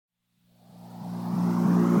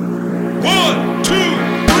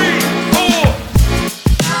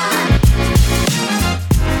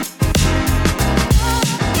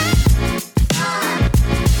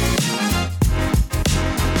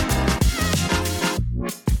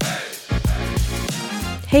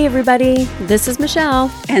Hey everybody, this is Michelle.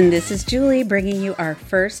 And this is Julie bringing you our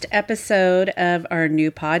first episode of our new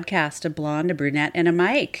podcast, A Blonde, a Brunette, and a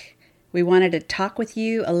Mic. We wanted to talk with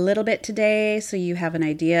you a little bit today so you have an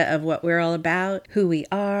idea of what we're all about, who we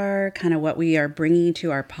are, kind of what we are bringing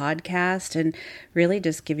to our podcast, and really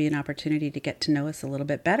just give you an opportunity to get to know us a little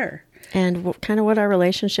bit better. And kind of what our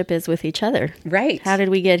relationship is with each other. Right. How did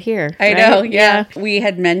we get here? I know, yeah. We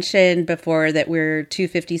had mentioned before that we're two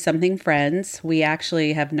 50-something friends. We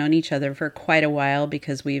actually have known each other for quite a while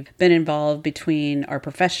because we've been involved between our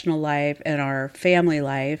professional life and our family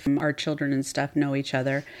life. Our children and stuff know each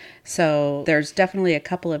other. So there's definitely a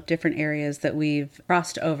couple of different areas that we've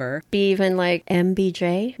crossed over. Be even like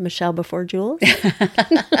MBJ, Michelle Before Jules.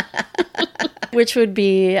 Which would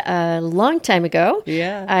be a long time ago.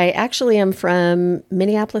 Yeah. I actually am from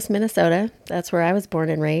Minneapolis, Minnesota. That's where I was born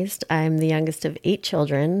and raised. I'm the youngest of 8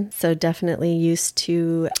 children, so definitely used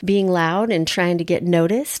to being loud and trying to get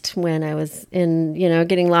noticed when I was in,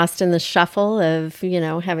 getting lost in the shuffle of,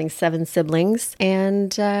 having 7 siblings.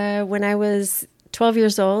 And when I was 12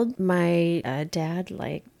 years old, my dad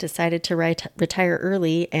decided to retire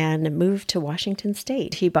early and moved to Washington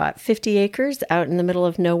State. He bought 50 acres out in the middle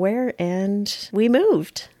of nowhere and we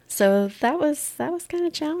moved. So that was kind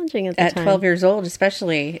of challenging at the time. At 12 years old,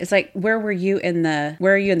 especially. It's like, where are you in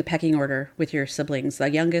the pecking order with your siblings?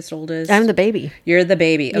 The youngest, oldest? I'm the baby. You're the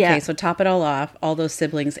baby. Okay, Yeah. so top it all off, all those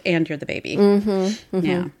siblings, and you're the baby. Mm-hmm.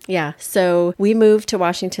 Yeah. Yeah. So we moved to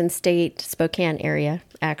Washington State, Spokane area,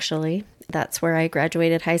 actually. That's where I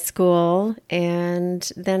graduated high school. And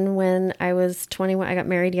then when I was 21, I got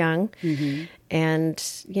married young. Mm-hmm. And,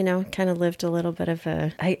 kind of lived a little bit of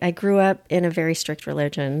I grew up in a very strict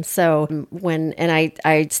religion. So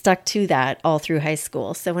I stuck to that all through high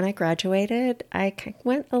school. So when I graduated, I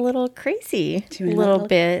went a little crazy a little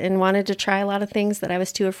bit and wanted to try a lot of things that I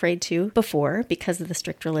was too afraid to before because of the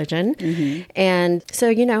strict religion. Mm-hmm. And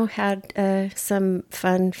so, had some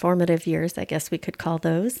fun formative years, I guess we could call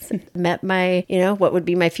those. Met my, what would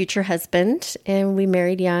be my future husband, and we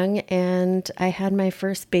married young, and I had my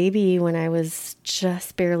first baby when I was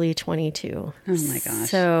just barely 22. Oh my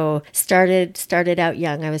gosh. So started out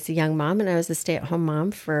young. I was a young mom and I was a stay-at-home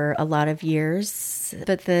mom for a lot of years.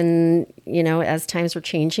 But then, as times were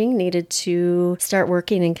changing, needed to start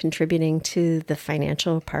working and contributing to the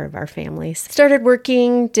financial part of our family. Started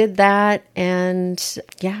working, did that. And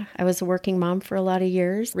I was a working mom for a lot of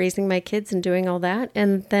years, raising my kids and doing all that.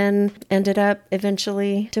 And then ended up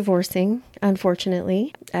eventually divorcing,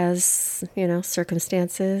 unfortunately, as,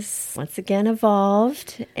 circumstances once again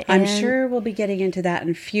evolved. I'm sure we'll be getting into that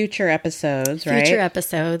in future episodes, right? Future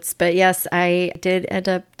episodes. But yes, I did end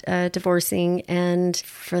up divorcing, and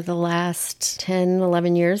for the last 10,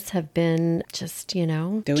 11 years have been just,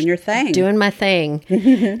 doing your thing. Doing my thing.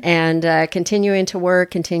 And continuing to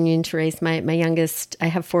work, continuing to raise my youngest. I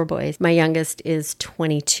have 4 boys. My youngest is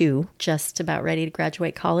 22, just about ready to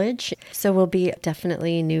graduate college. So will be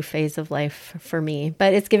definitely a new phase of life for me.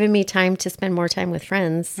 But it's given me time to spend more time with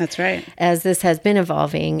friends. That's right. As this has been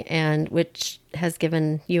evolving, and which has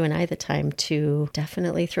given you and I the time to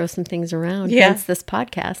definitely throw some things around. Yeah. Hence this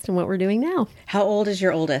podcast and what we're doing now. How old is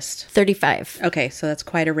your oldest? 35. Okay, so that's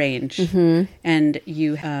quite a range. Mm-hmm. And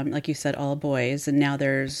you, like you said, all boys, and now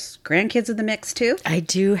there's grandkids in the mix too? I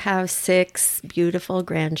do have 6 beautiful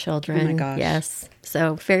grandchildren. Oh my gosh. Yes.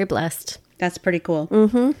 So very blessed. That's pretty cool.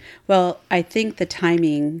 Mm-hmm. Well, I think the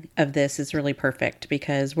timing of this is really perfect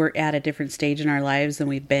because we're at a different stage in our lives than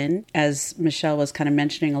we've been. As Michelle was kind of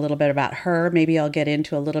mentioning a little bit about her, maybe I'll get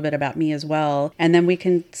into a little bit about me as well. And then we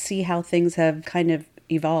can see how things have kind of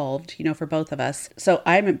evolved, for both of us. So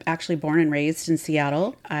I'm actually born and raised in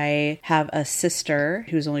Seattle. I have a sister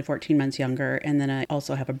who's only 14 months younger, and then I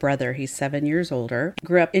also have a brother. He's 7 years older.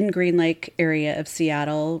 Grew up in Green Lake area of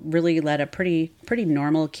Seattle, really led a pretty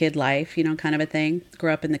normal kid life, kind of a thing.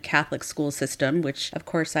 Grew up in the Catholic school system, which of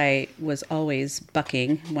course I was always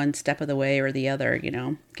bucking one step of the way or the other,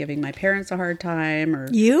 giving my parents a hard time or...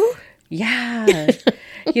 You? Yeah.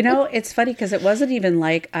 It's funny because it wasn't even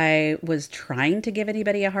like I was trying to give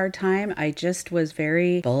anybody a hard time. I just was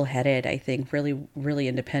very bullheaded, I think, really, really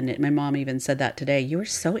independent. My mom even said that today. You were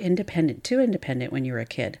so independent, too independent when you were a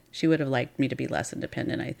kid. She would have liked me to be less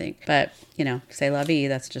independent, I think. But, c'est la vie.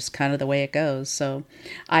 That's just kind of the way it goes. So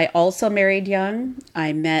I also married young.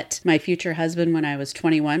 I met my future husband when I was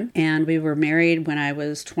 21, and we were married when I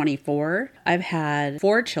was 24. I've had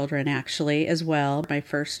 4 children, actually, as well. My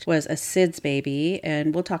first was a SIDS baby, and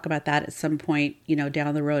and we'll talk about that at some point,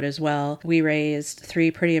 down the road as well. We raised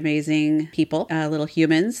 3 pretty amazing people, little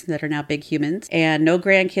humans that are now big humans, and no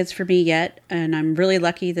grandkids for me yet. And I'm really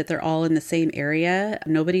lucky that they're all in the same area.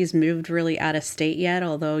 Nobody's moved really out of state yet,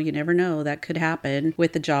 although you never know, that could happen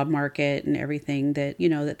with the job market and everything that,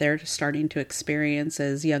 that they're starting to experience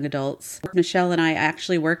as young adults. Michelle and I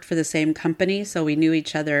actually worked for the same company, so we knew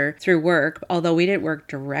each other through work, although we didn't work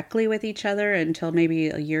directly with each other until maybe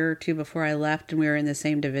a year or 2 before I left, and we were in the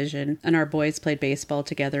same division, and our boys played baseball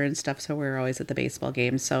together and stuff, so we were always at the baseball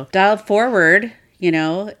games. So dial forward,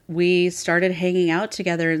 we started hanging out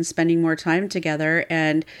together and spending more time together,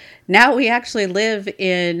 and now we actually live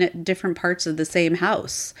in different parts of the same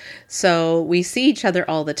house. So we see each other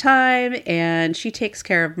all the time, and she takes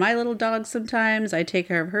care of my little dog sometimes. I take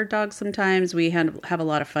care of her dog sometimes. We have a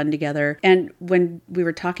lot of fun together. And when we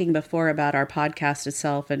were talking before about our podcast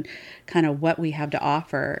itself and kind of what we have to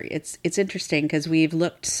offer, it's interesting because we've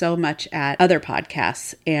looked so much at other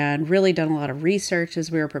podcasts and really done a lot of research as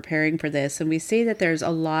we were preparing for this. And we see that there's a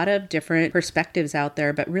lot of different perspectives out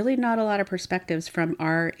there, but really not a lot of perspectives from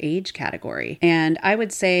our age category. And I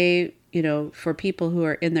would say, for people who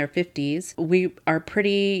are in their 50s, we are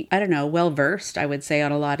pretty, well versed, I would say,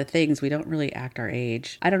 on a lot of things. We don't really act our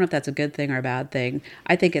age. I don't know if that's a good thing or a bad thing.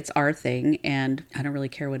 I think it's our thing, and I don't really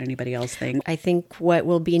care what anybody else thinks. I think what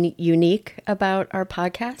will be unique about our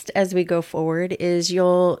podcast as we go forward is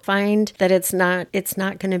you'll find that it's not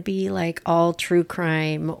going to be like all true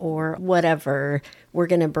crime or whatever. We're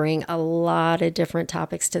going to bring a lot of different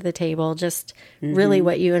topics to the table, just really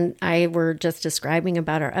what you and I were just describing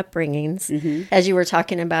about our upbringings. As you were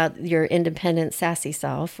talking about your independent, sassy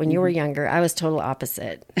self when you were younger, I was total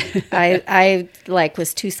opposite. I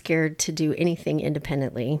was too scared to do anything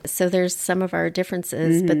independently. So there's some of our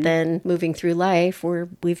differences, but then moving through life,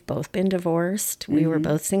 we've both been divorced. We were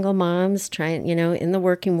both single moms trying, in the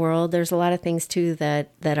working world, there's a lot of things too that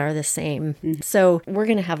are the same. So we're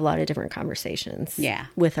going to have a lot of different conversations. Yeah.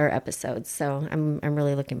 With our episodes. So I'm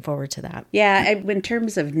really looking forward to that. Yeah. In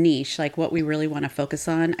terms of niche, like what we really want to focus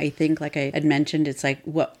on, I think, like I had mentioned, it's like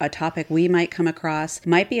what a topic we might come across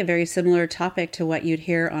might be a very similar topic to what you'd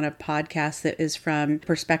hear on a podcast that is from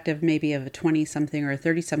perspective maybe of a 20-something or a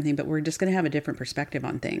 30-something, but we're just going to have a different perspective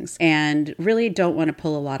on things and really don't want to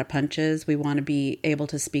pull a lot of punches. We want to be able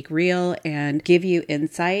to speak real and give you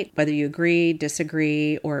insight, whether you agree,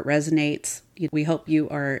 disagree, or it resonates. We hope you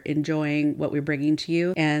are enjoying what we're bringing to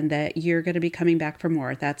you and that you're going to be coming back for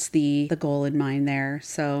more. That's the goal in mind there.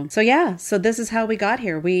 So this is how we got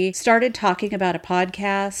here. We started talking about a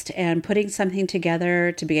podcast and putting something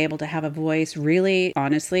together to be able to have a voice. Really,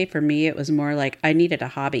 honestly, for me, it was more like I needed a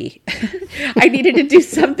hobby. I needed to do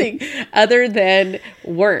something other than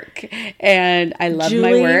work. And I love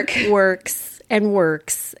my work. Works and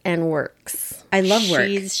works and works. I love work.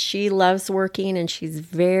 She loves working, and she's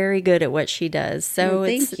very good at what she does. So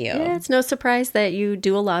thank you. Yeah, it's no surprise that you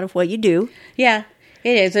do a lot of what you do. Yeah.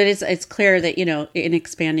 It is. It's clear that, in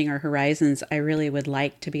expanding our horizons, I really would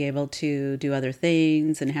like to be able to do other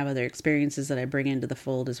things and have other experiences that I bring into the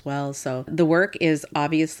fold as well. So the work is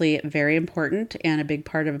obviously very important and a big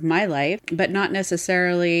part of my life, but not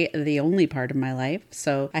necessarily the only part of my life.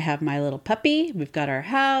 So I have my little puppy. We've got our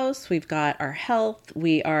house. We've got our health.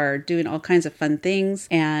 We are doing all kinds of fun things.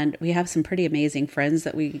 And we have some pretty amazing friends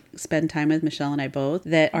that we spend time with, Michelle and I both,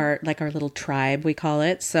 that are like our little tribe, we call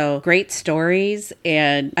it. So great stories.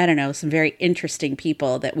 And I don't know, some very interesting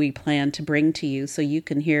people that we plan to bring to you so you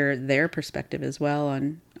can hear their perspective as well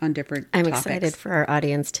on different I'm topics. excited for our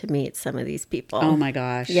audience to meet some of these people. Oh my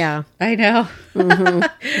gosh. Yeah. I know.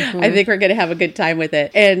 I think we're going to have a good time with it.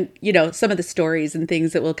 And, some of the stories and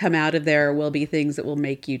things that will come out of there will be things that will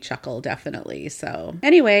make you chuckle, definitely. So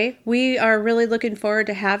anyway, we are really looking forward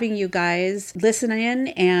to having you guys listen in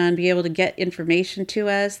and be able to get information to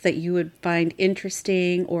us that you would find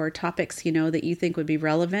interesting or topics, that you think would be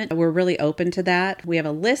relevant. We're really open to that. We have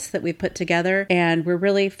a list that we put together and we're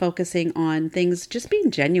really focusing on things just being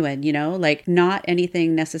genuine, like not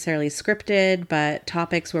anything necessarily scripted, but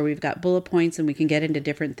topics where we've got bullet points and we can get into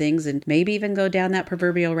different things and maybe even go down that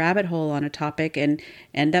proverbial rabbit hole on a topic and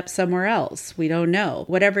end up somewhere else. We don't know.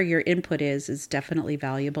 Whatever your input is definitely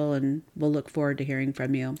valuable, and we'll look forward to hearing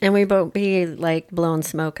from you. And we won't be like blowing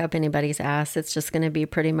smoke up anybody's ass. It's just going to be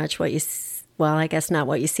pretty much what well, I guess not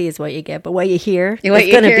what you see is what you get, but what you hear What is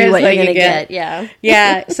you going to hear be is what what you're you going to get. get. Yeah.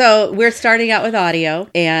 Yeah. So we're starting out with audio,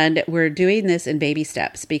 and we're doing this in baby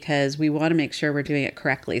steps because we want to make sure we're doing it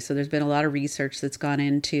correctly. So there's been a lot of research that's gone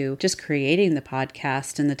into just creating the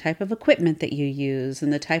podcast and the type of equipment that you use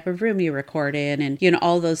and the type of room you record in and,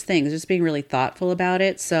 all those things, just being really thoughtful about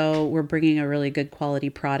it. So we're bringing a really good quality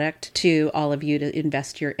product to all of you to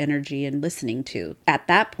invest your energy in listening to. At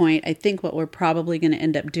that point, I think what we're probably going to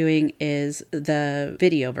end up doing is the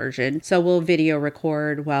video version. So we'll video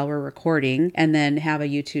record while we're recording and then have a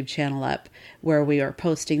YouTube channel up where we are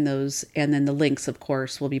posting those. And then the links, of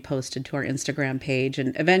course, will be posted to our Instagram page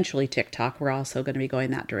and eventually TikTok. We're also going to be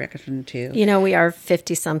going that direction too. We are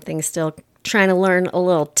 50 something still trying to learn a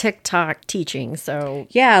little TikTok teaching. So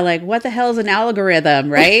yeah, like what the hell is an algorithm,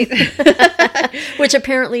 right? which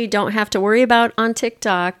apparently you don't have to worry about on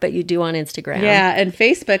TikTok, but you do on Instagram. Yeah, and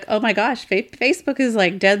Facebook. Oh my gosh, Facebook is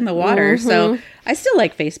like dead in the water. So I still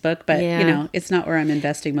like Facebook, but it's not where I'm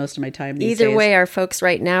investing most of my time these days. Either way, our folks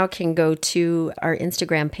right now can go to our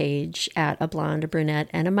Instagram page at A Blonde, a Brunette,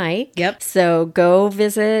 and a Mic. Yep. So go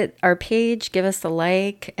visit our page, give us a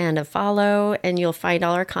like and a follow, and you'll find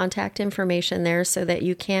all our contact information there so that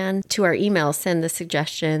you can, to our email, send the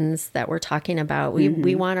suggestions that we're talking about.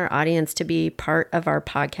 We want our audience to be part of our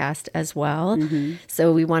podcast as well.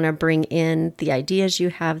 So we want to bring in the ideas you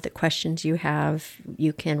have, the questions you have.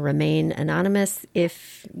 You can remain anonymous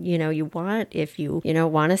if you want. If you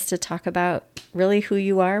want us to talk about really who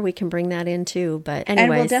you are, we can bring that in too. But anyways, and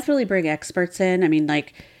we'll definitely bring experts in. I mean,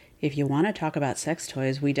 like, if you want to talk about sex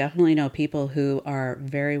toys, we definitely know people who are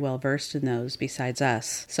very well versed in those besides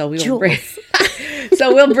us. So we will bring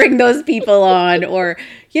we'll bring those people on, or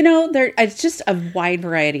it's just a wide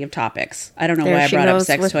variety of topics. I don't know why I brought up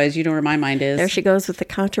sex toys. You know where my mind is. There she goes with the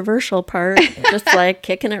controversial part, just like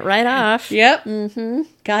kicking it right off. Yep.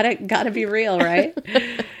 Gotta be real, right?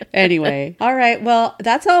 Anyway. All right. Well,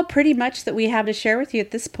 that's all pretty much that we have to share with you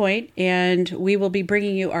at this point. And we will be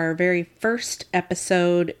bringing you our very first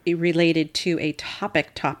episode related to a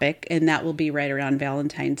topic, and that will be right around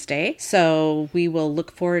Valentine's Day. So we will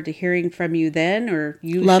look forward to hearing from you then, or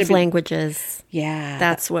you love languages. Yeah.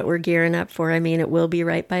 That's what we're gearing up for. I mean, it will be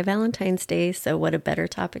right by Valentine's Day. So what a better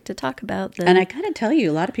topic to talk about than... And I gotta tell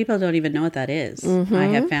you, a lot of people don't even know what that is. I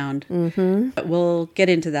have found. But we'll get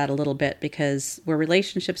into that a little bit because where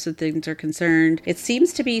relationships and things are concerned, it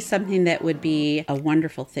seems to be something that would be a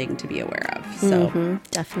wonderful thing to be aware of. So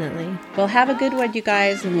definitely. Well, have a good one, you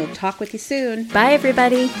guys, and we'll talk with you soon. Bye,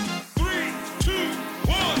 everybody.